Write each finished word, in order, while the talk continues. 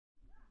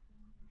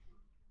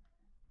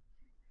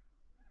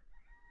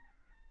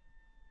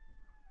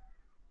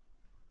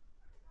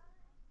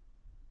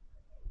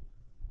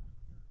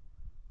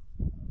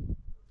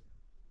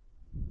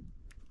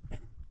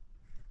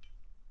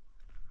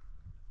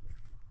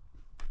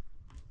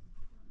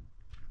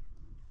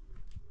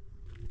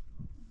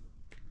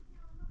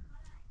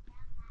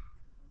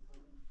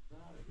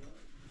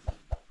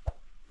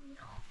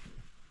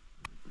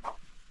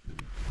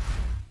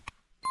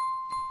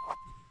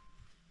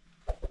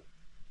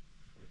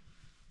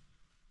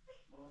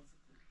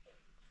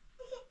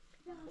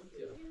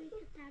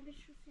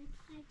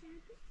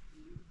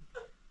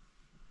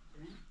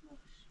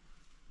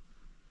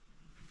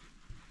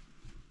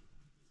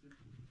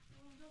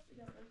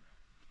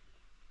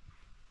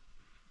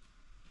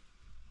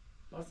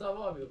پارسا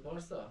با بیا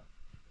پارسا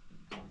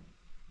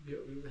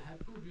بیا بیا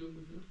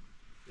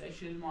یه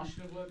شیل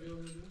ماشین رو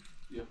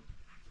بیا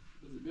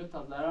بیا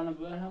تا درانه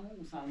ببر همون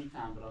اون سمت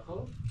تمبرا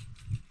خب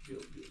بیا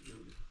بیا بیا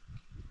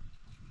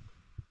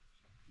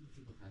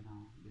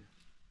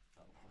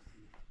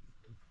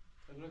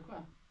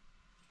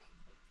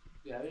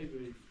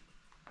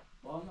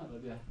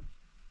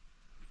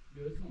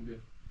کن بیا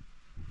با ما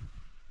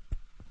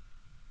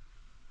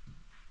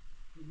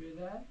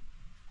بیا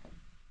بیا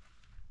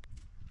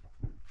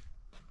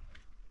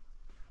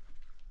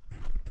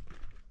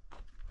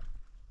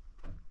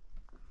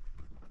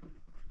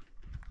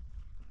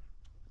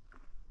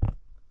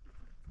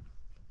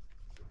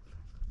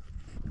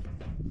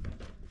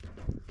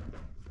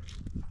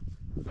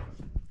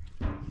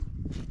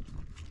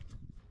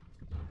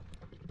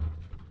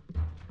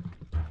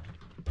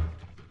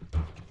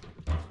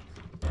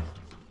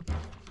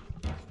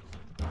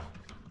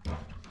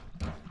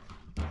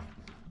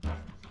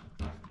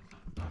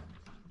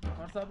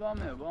پارسا با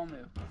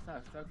میو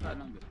سک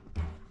سلام بیا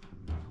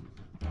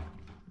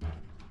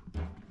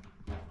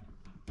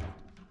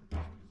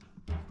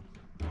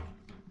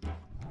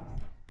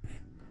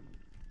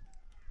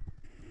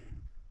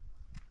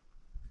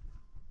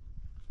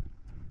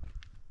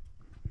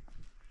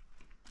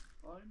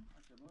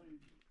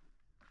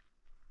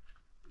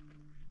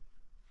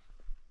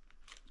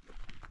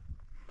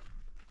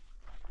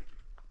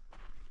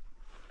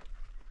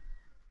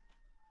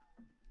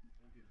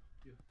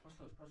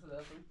پارسا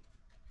دست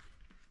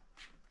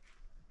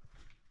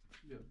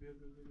بیا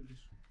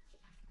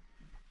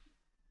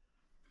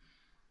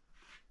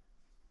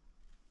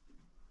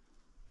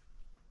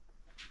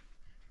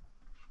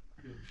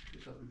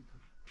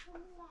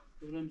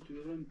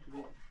ببرم تو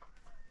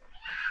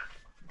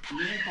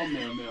میخوام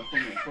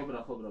خب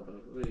را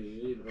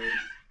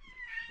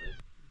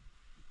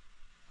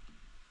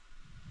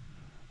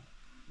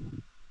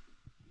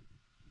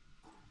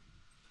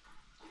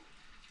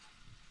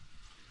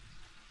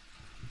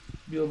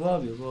بیا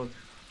با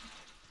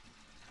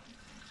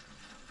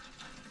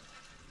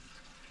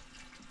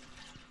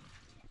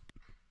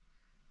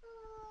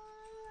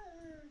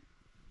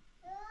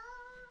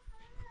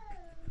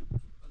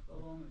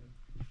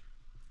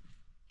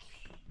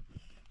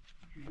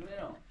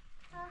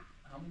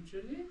همون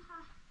شدی؟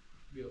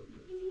 بیا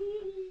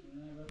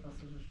نه باید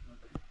پاساژش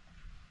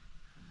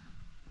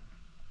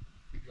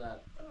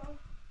زد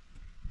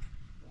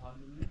حال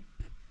می‌بینی؟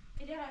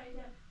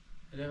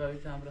 قوی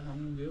تمبر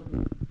همون بیا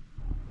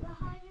به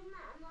حال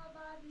من اما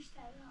باید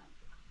بیشتر حال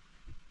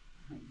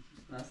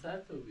نه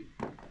سر تو بی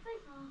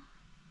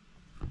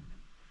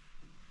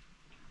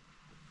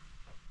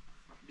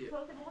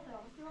بیا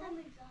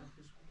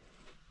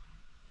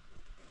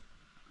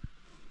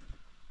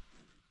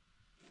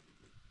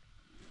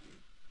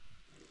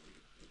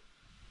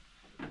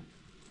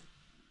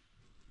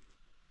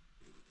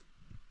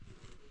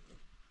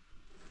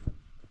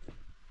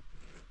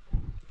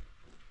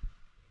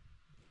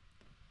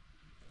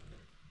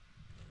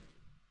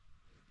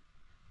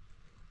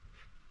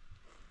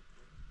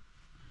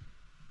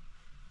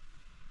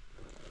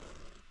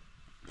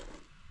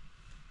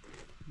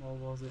ما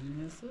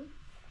وازلین هسته؟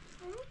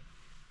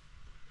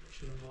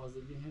 چرا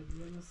وازلین هست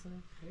مثل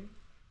خیلی؟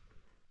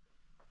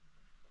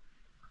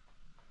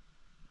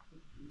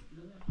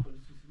 نه خالی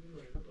سوسی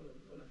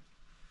بالا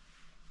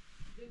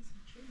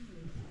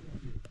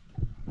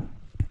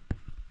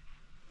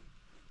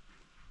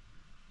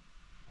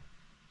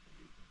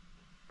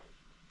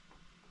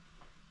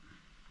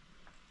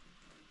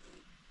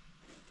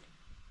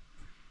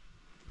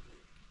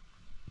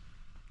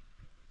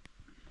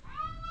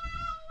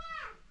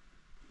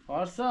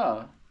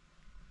پارسا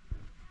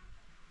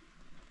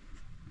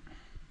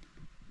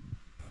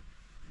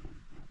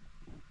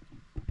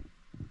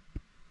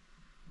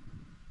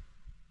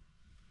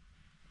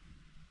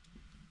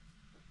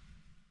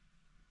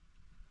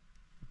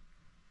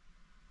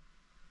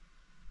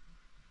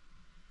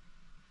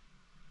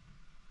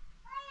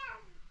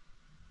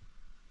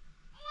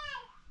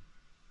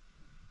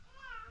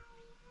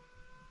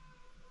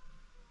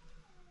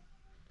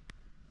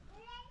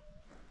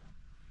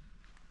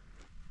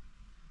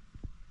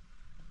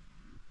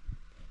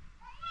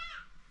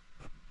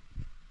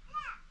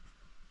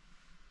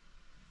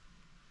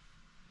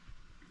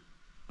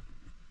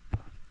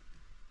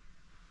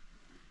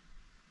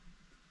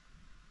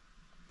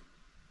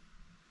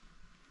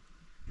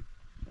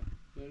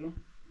برو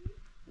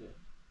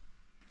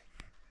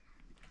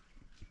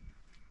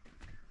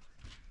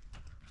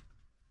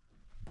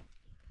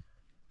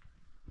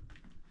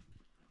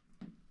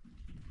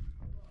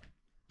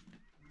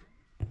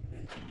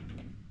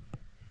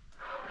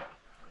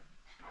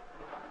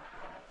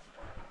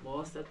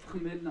واسه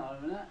تخمین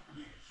نارمه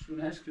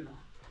شونش کنم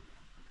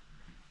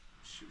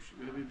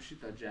بشی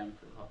تا جمع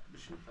کنم ها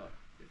بشی تا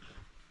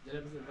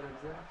داره بزر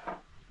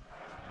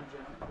تو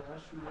جمع کنم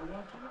شونه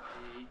را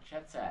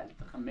کتل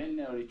تخمین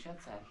ناری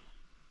کتل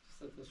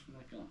ستش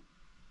شونه کنم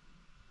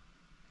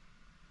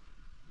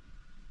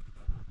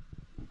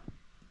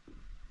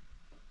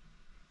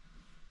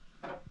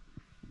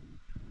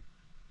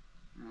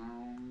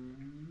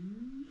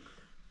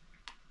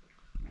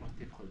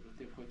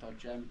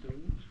جمع تو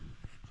بود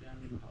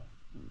جمع ها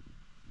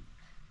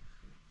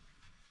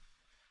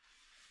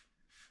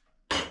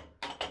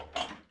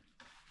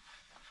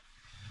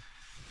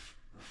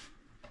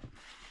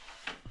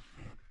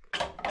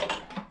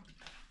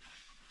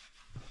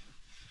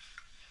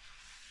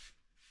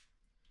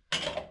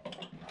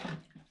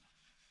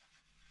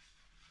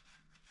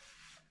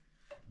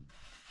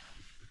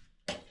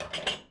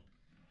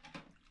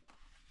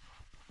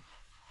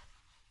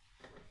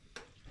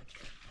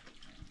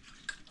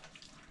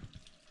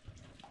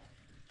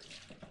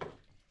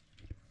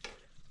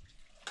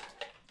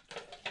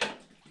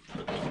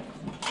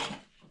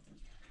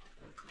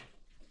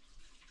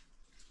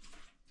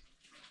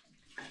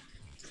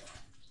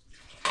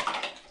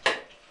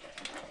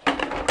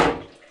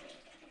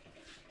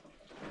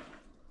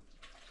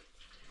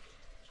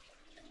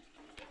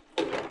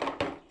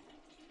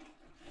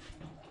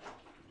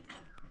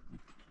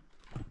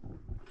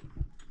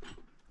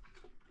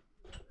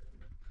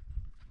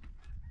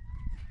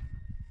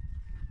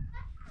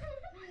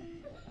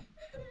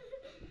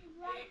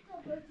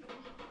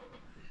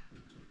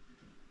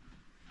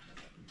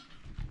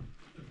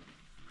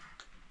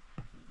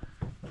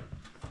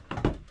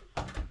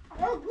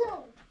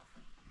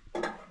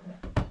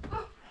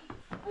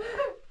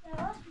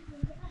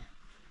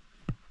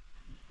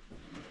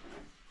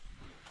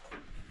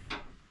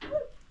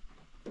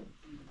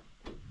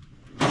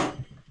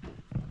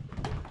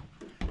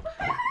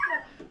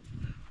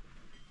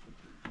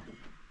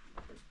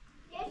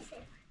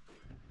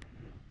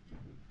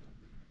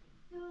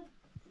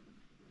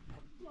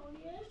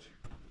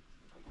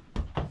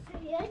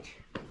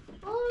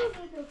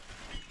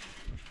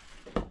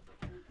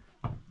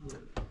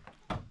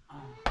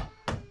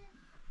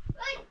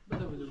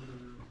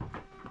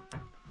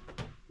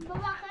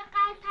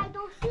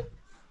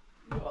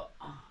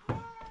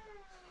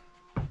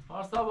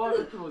پارسا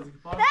بار تو بازی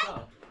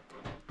پارسا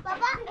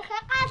بابا خیلی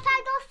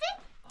قشنگ دوستی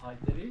های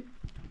داری؟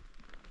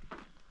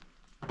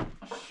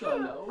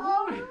 ماشاءالله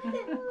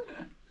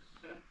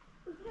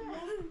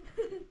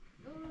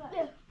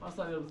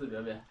پارسا بیا بزر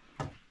بیا بیا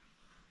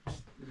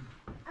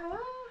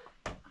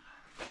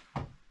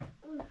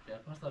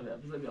پارسا بیا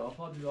بزر بیا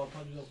آفاد بیا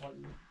آفاد بیا آفاد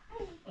بیا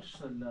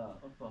ماشاءالله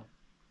آفاد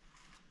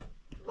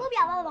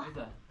بیا بابا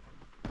بزر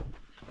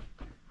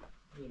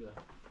بیا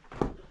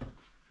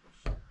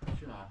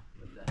شو ها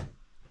بزر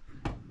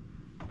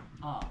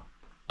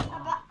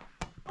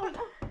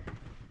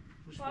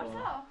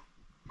پارسا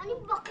hani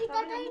bakayım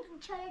da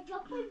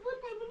çayacak mı bu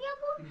temizliyor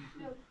mu?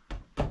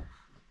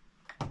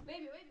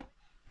 baby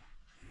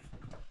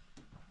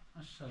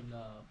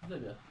ماشاءالله بذار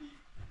بیا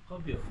خب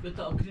بیا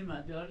تا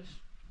آکریم بیارش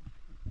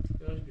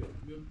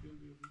بیا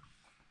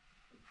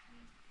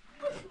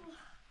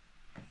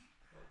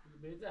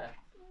بیزه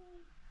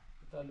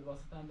تا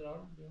لباست هم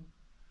درارم بیا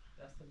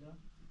دست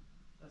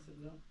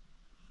بیا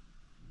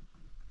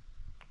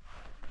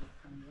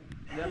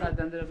بیا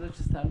قدم داره بذار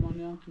چه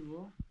سرمانی هم تو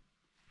با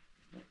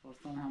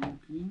پارسان همون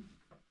کنیم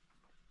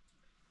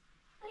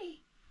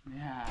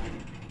نه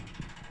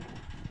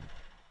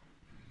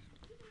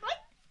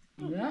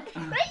نه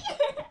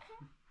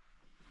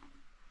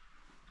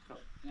خب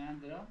نه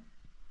درام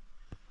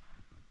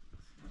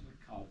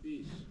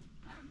کابیش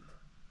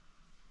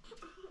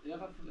یا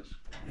قفلش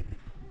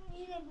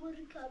Yine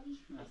bunu kabi.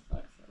 نه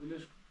ساکسا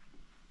اولش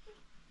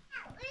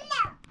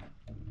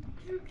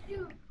Çük.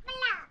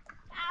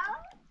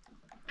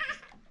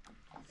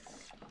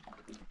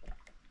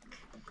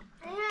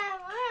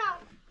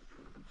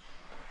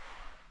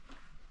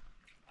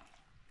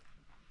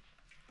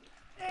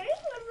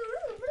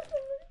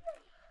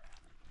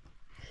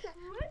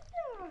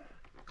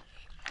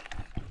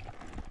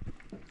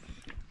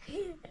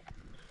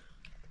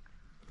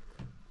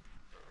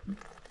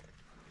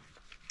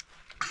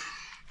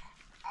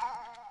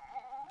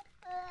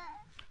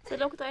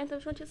 سلام كنت انت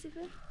شلون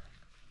تشوفه؟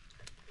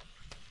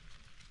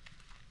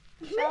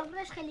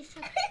 Şabraş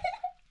kalışık.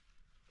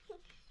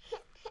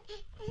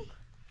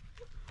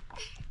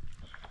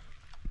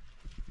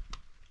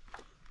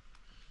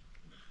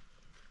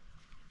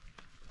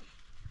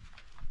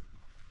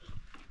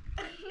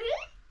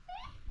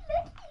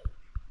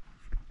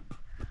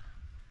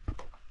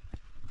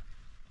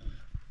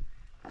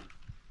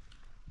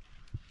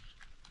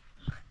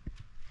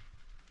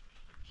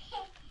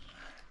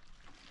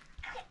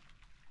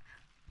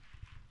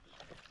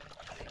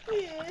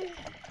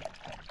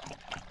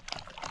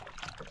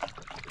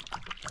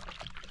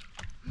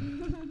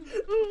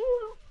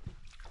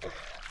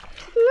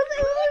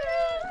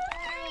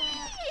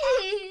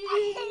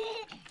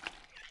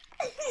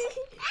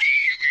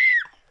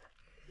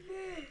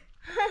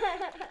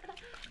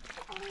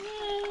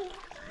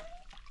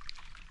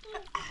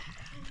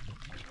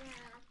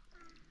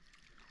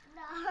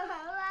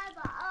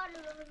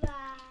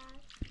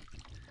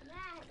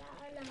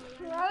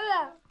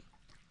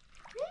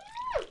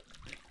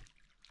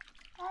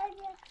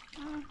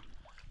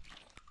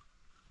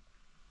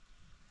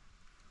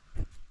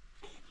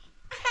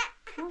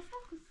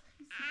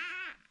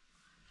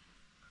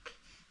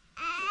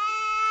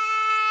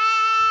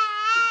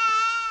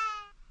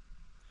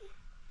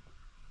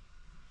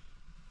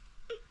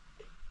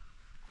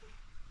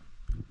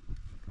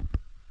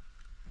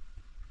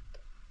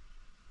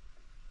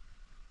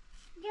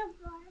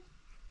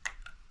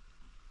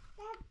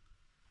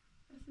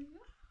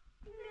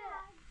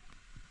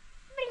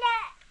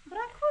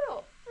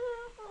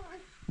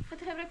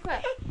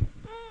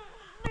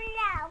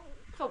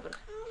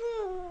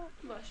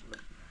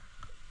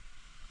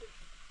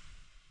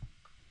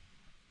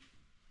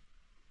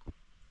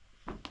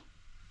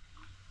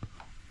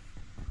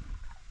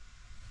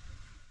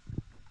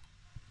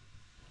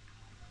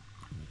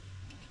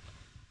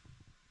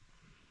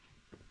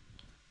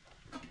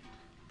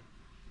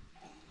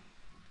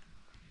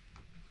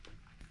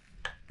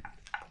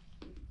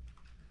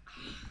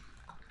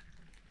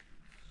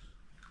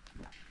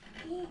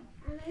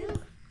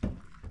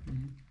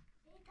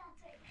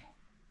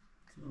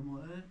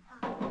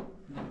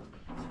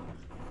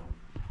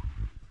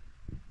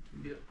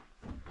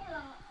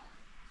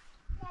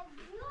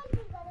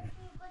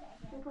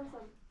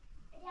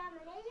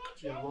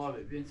 بیا بابا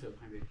بیا تو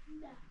کنیم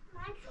بیا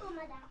من که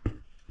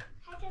اومدم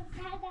حتی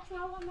سر دست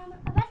نوامم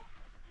اول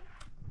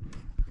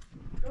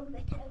رو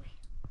بتره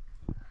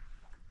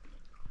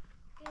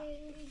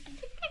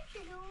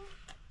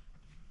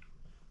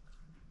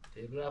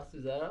تیب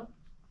رفتی زرم؟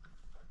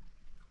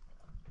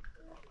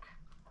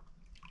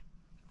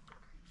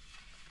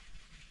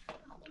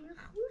 خونه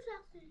خوش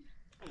رفتی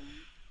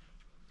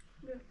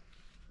Bra.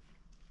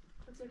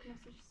 Let's look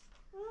messages.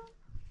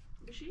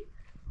 Beshi?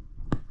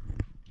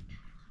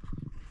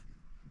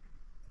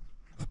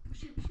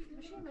 Beshi, where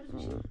is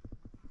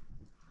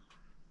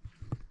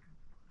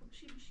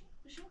Beshi?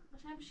 Beshi?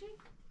 Başına Beshi?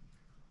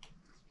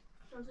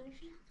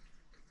 Rozayışı?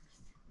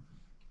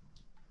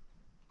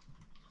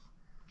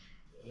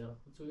 Ya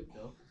kutuyu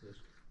ya kutuyu.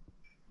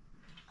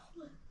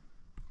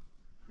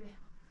 Ve.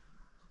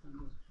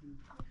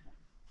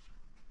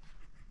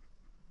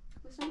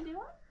 Başına mı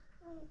devam?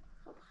 Hop.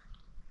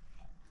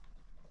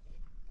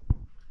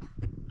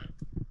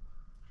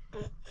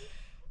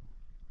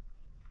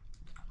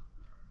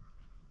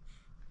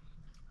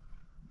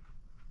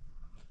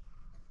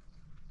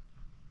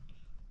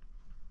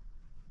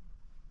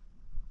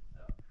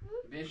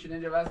 بشین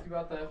اینجا بس که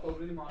باید تا خود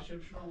روی ماشین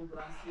بشونم و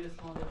برنسی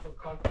اسمان یا خود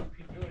کارت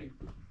پیجوریم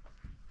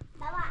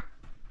بابا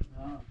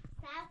ها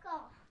سب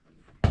کن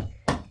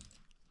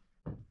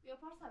بیا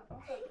پارسال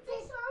بابا خیلی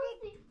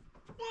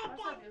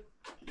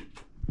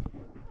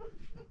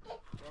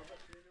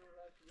رو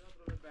رشت بیاد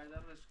رو به بردر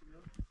رشت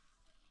بیاد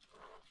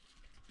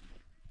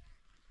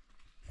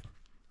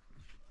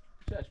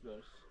چش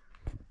بیارش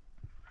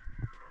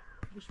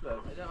بوش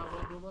بیارم ایده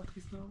قبل رو باید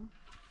خیس نمون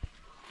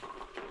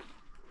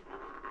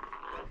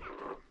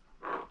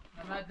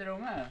نمه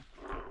درومه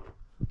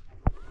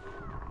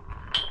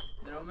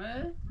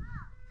درومه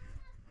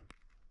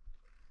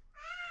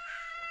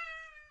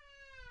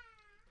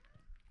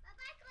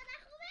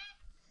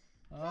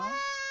ها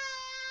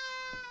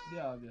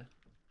بیا بیا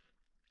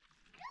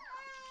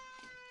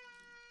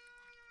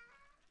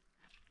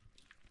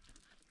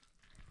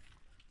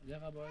یه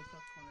باید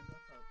ساخت کنه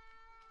بخواب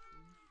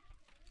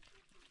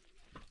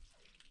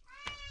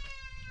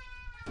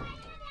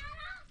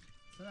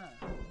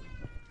سنه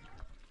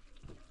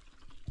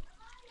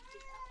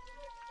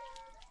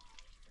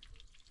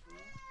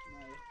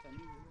نه یک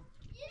تمی بود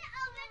یه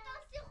اول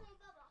دستی خون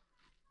بابا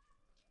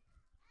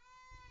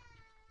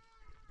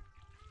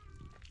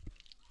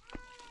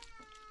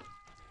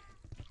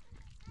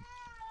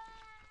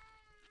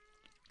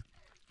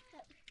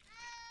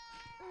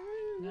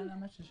نه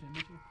ما چشه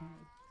میشه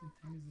کنم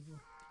تمیز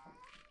بود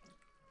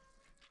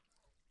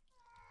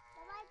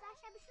بابا این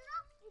باشه بشورا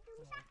میتون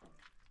میشه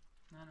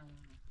نه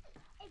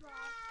ای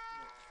بابا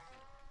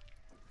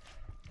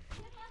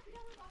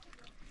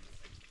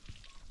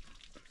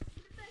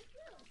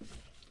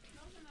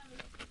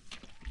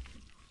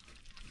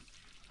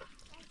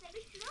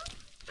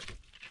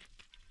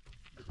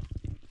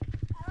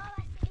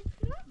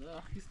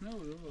لا خیس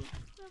نبود بابا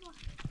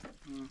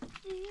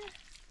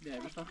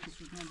بیا بس خیس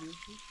شد من دیگه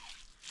شد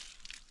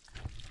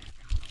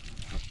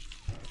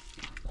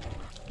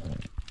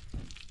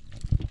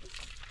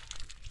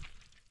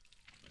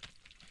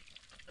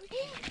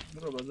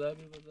برو بازار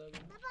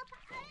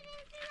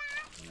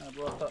نه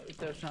با تا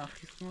ایترشن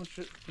خیس ما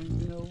شد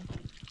بینو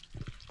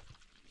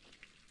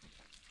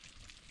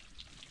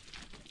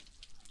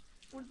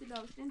Ulti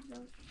laus, den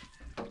laus.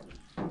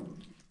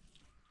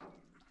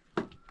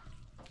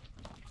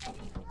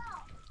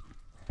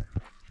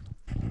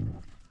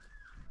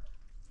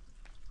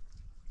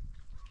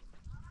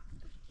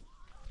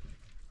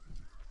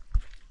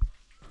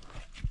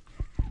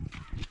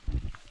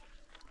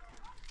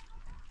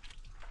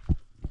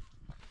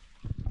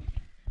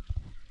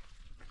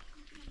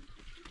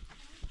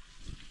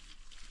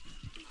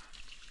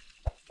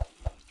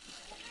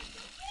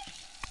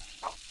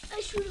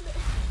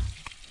 Şurada.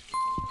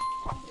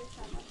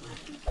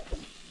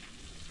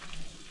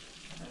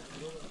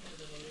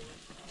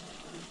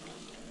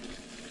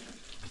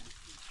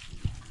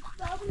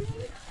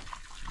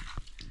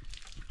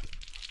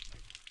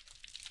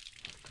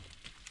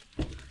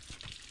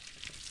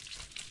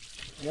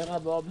 یه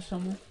قبل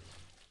آبشمون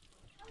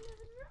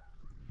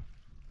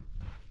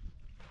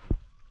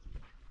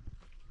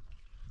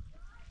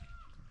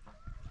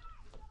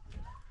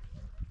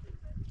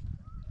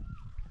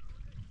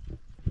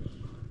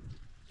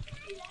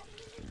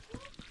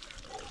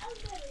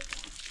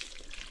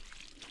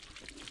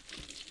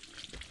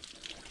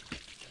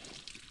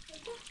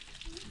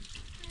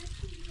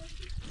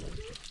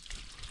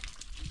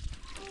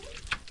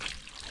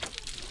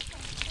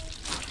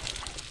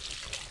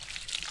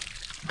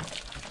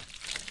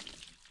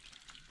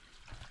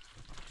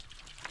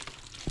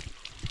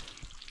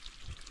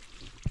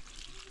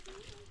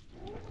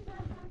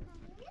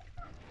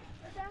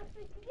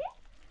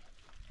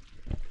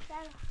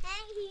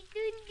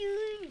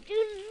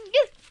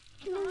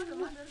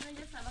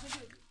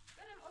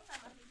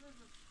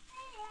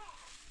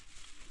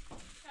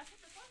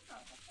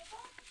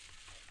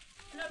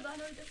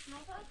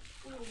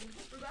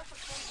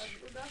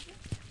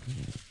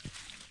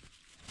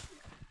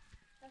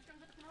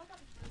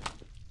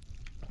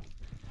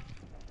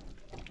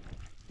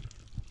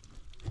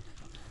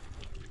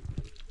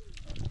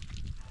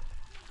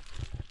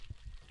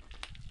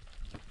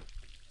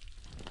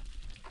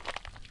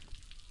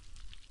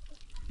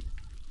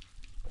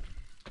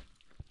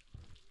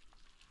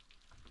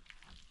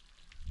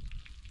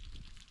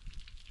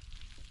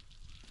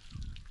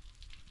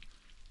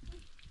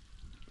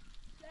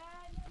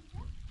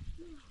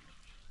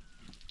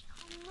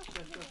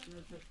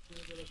What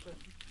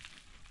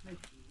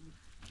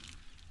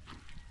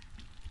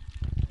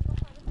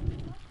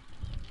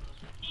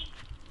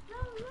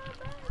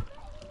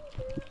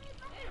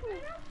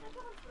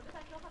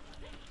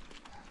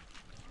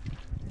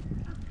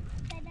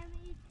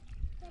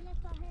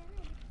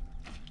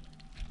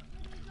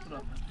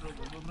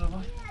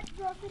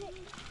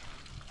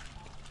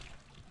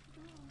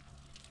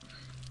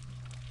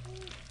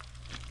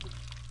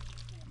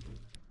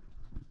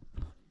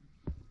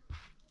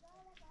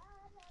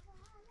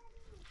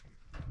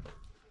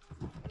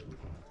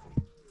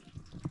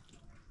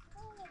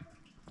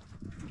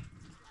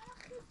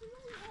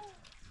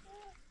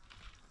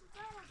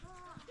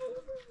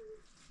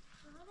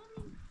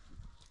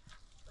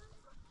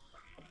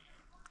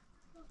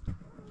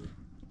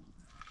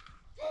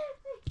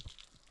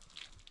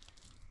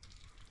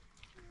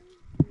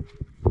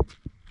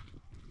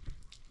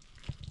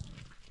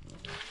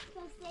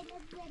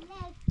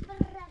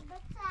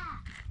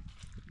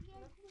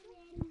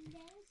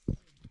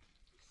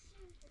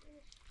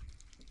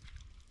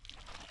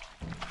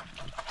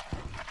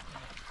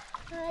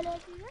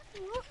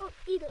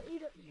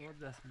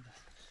دست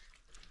میدست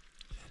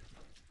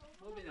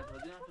ببینه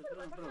بازی هم فکر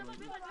کنم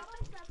بازی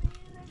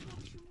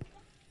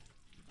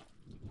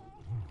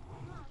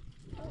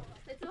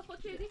ستو خود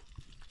شدی؟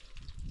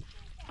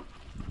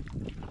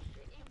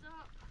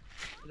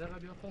 دقیقا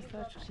بیا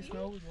پاستر چی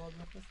اسمه بود باید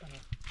بیا پاستر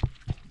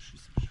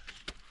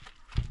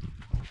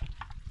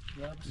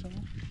بیا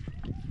بسمه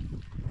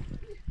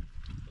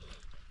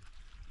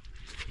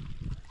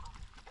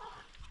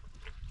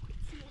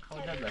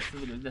خواهد دسته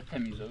بوده ده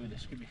تمیزه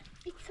بودش که بیا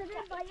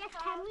ایکسونه باید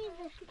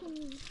تمیزش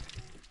کنی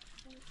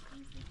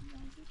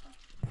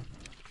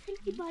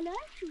خیلی بالا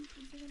شد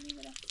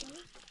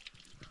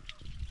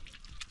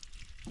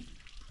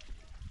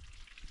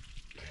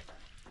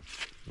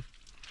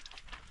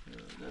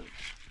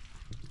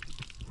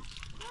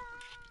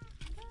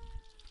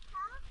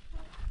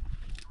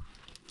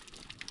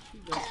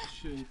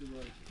شوی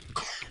دوباره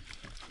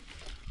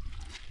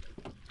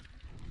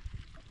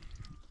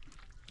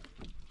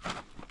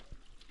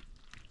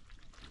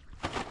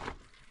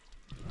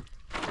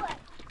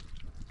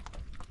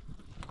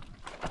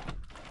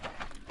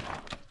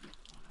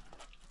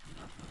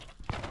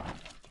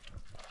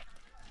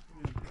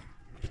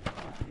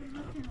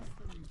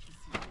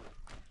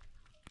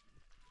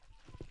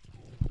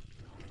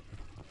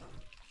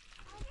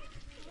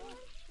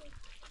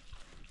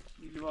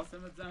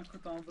لباسم زن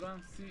کتان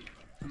فرانسی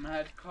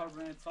مهر کار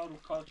بینید سال و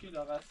کاکی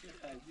لاغسی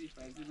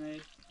خیزی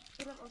مهر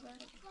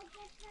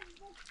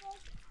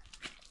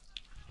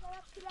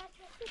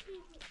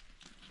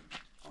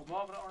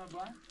آبا برای آنه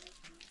باید؟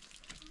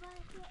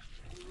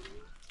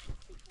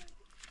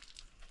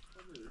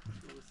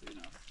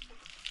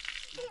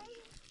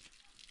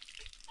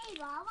 ای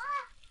بابا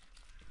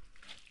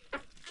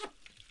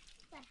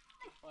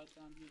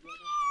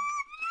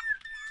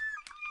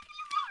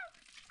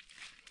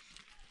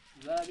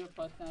زرا بیا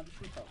پاستن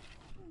بشو تا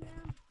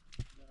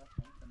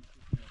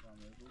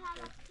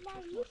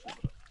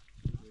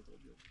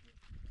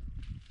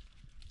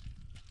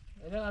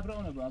ابرا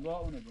اونه با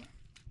اونه با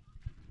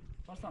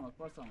پارسامک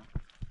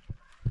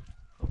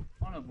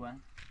اونه با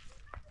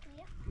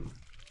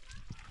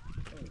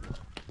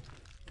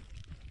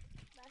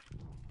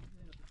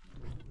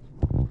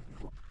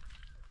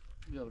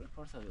بیا برای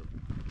پارسا بیا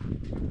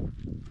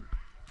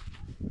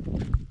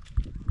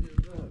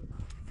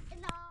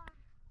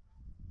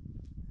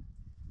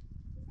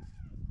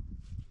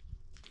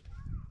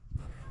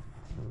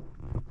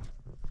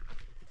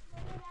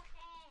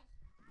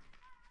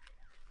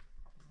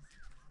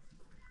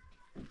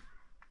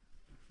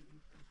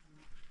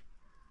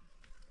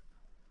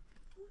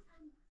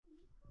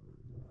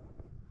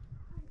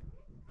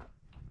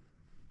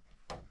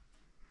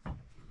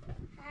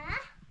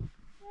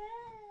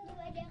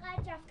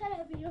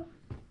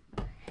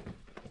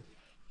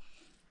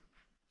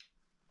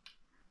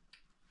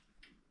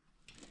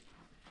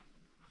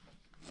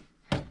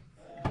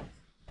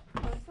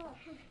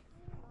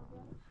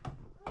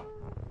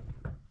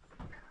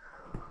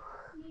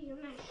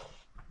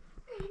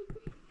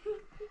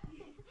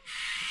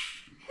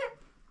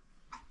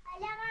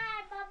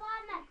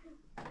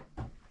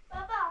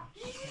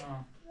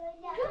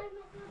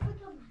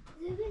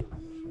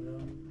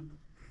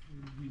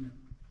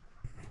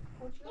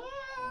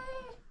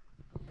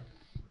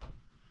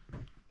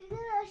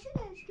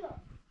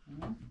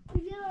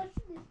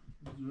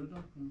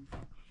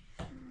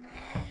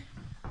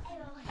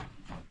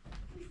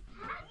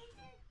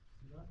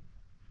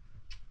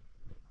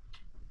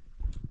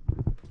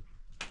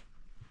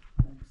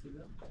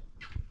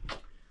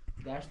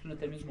درستون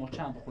تمیز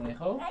محکم بخونی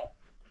خب؟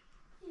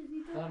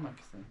 در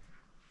مکسن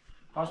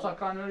پارسا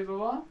کانوری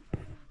بابا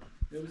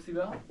بیا بسی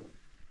بیا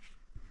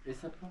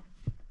ایسا کن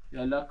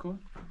یالا کن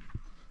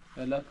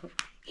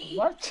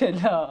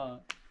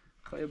چلا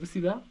خب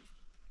بسی بیا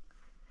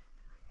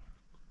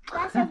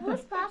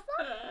بوس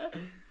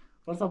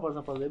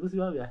پارسا بسی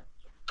بیا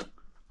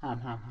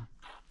هم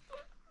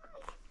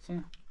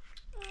چی؟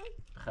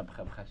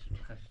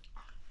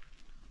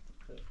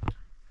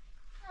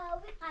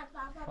 بخش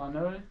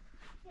خانه بری؟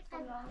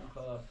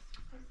 خلاص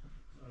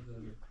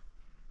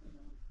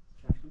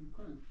کفش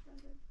میکنه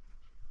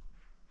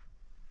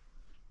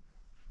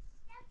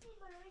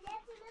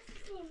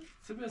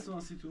چه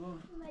بسوانسی تو بابا؟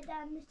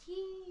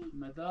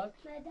 مداد؟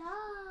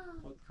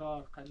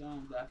 خودکار،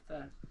 قلم،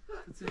 دفتر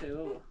تو چه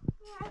بابا؟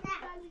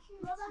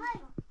 بابا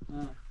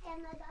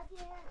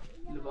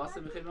های لباس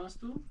بخیر بانس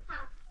تو؟ ها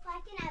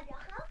باید نبیا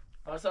خب؟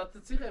 پارسا تو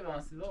چی خیلی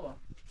بانسی بابا؟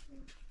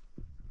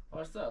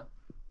 پارسا؟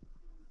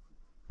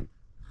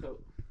 خب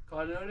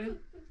کار ناری؟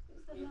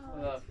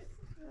 خدا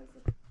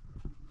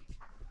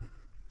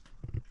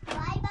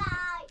بای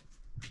بای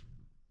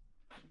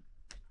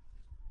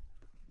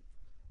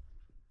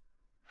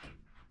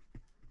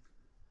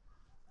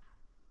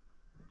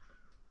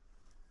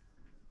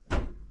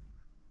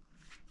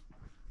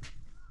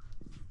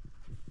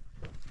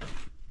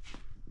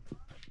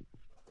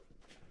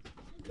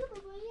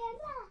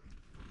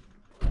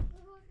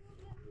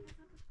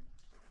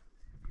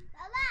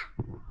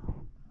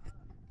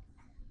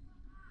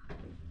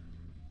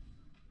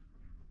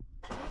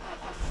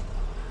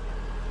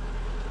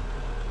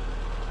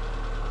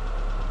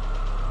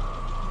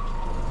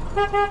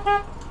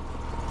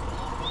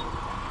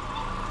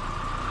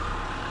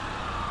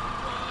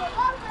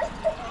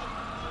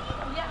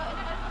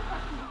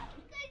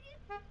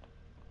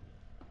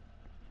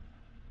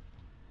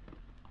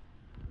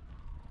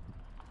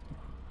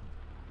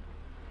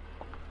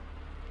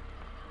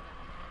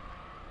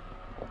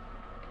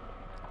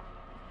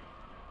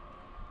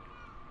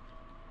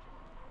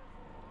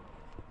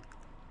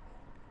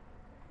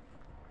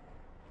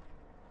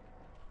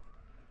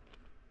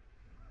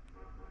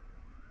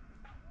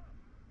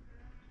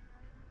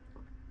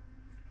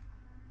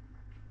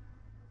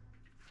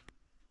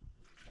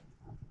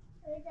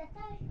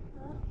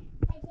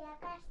اگر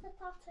قصد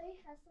تاتوی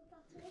هست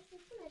تاتوی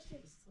سیتی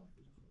نشید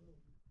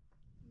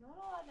No,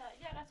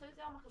 ja, dat zou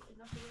je allemaal goed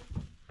nog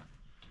doen.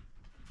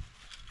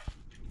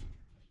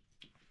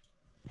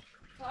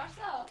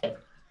 Parsa,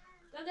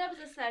 dat hebben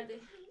ze serde.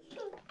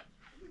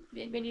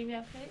 Ben je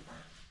meer vrij?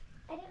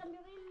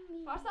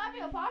 Parsa, heb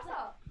je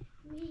Parsa?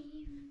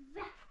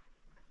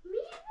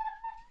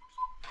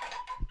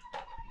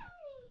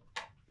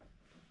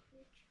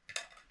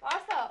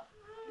 Parsa,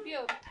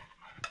 bio.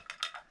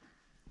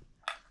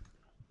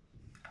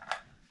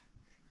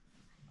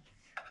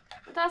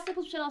 متاسف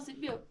بود شناسید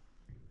بیو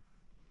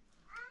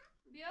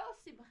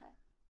سی بخیر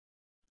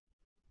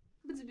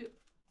بدی بیو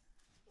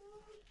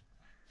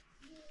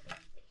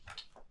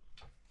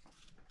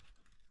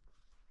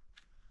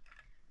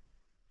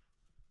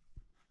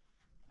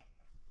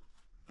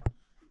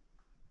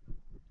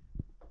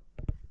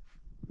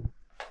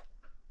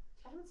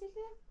چند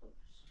سیکه؟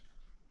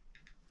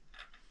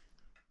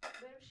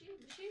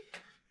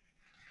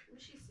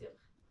 بشی سی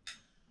بخیر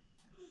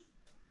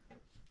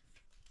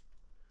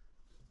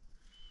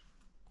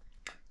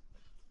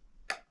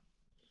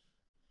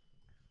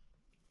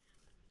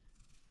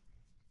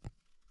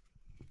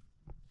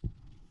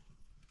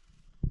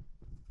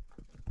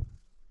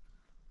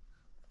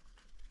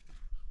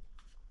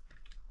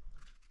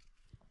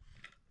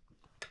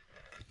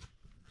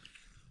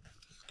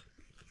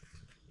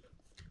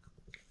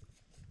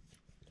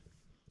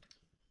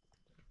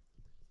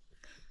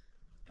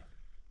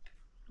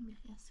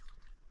مقیاس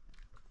خود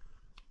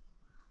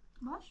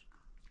باش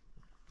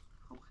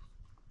خوب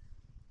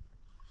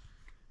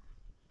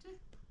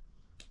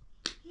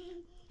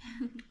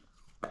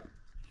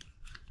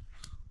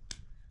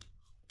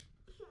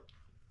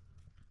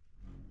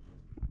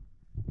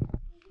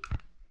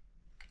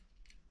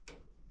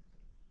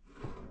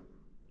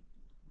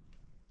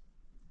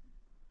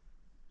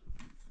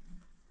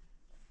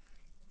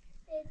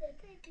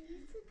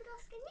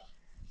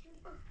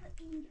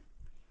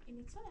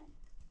این چه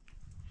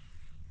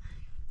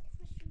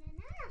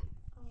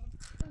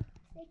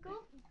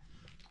Eko?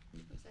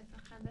 Zijn we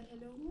gaan daar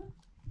helemaal?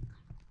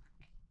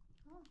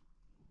 Oh.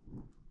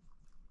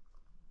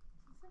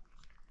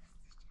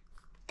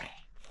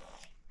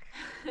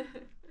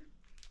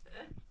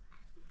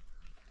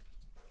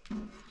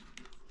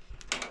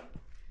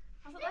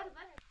 Als het uit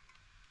het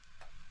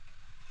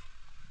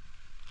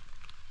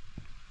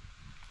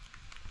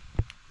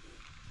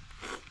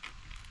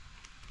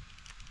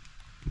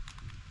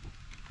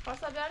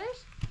Pasta بیارش؟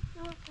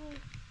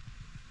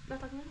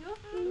 بخاطر نمیاد؟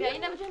 بیا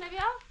اینو بجای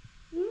نبیا؟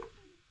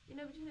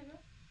 اینو بجای نبیا؟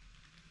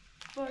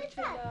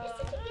 بچه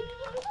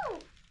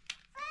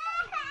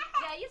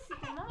یا یه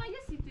سیتی ماما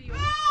یه سیتی یو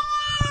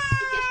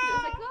یکیش کلو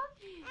سکو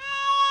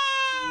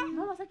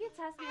ماما سکو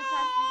تصویر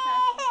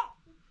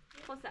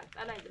خود سکت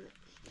الان ایدونه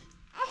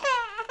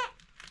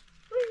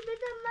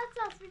بدم من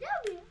تصویر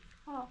بیام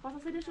ها پاسا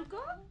سیده شو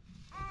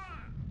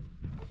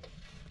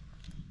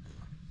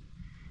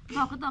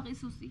کن داغی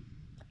سوسی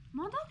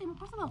ما داغی ما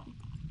پاسا داغی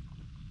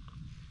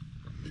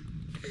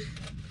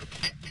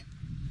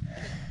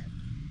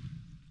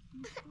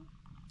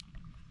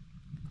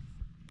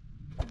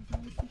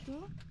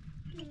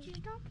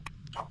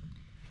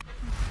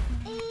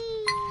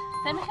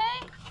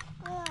تمحي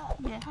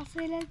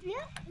حصيلة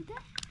بيها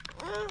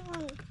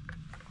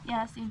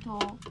ياسين تو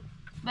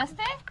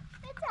بسته؟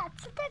 بذار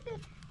چی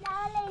تدی؟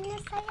 لا اینو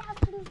سایه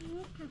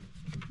کنی.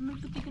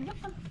 من تو پیکنی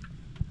کنم.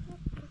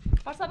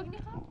 پارسا بکنی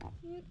خواهم؟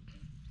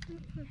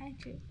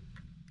 هنچه.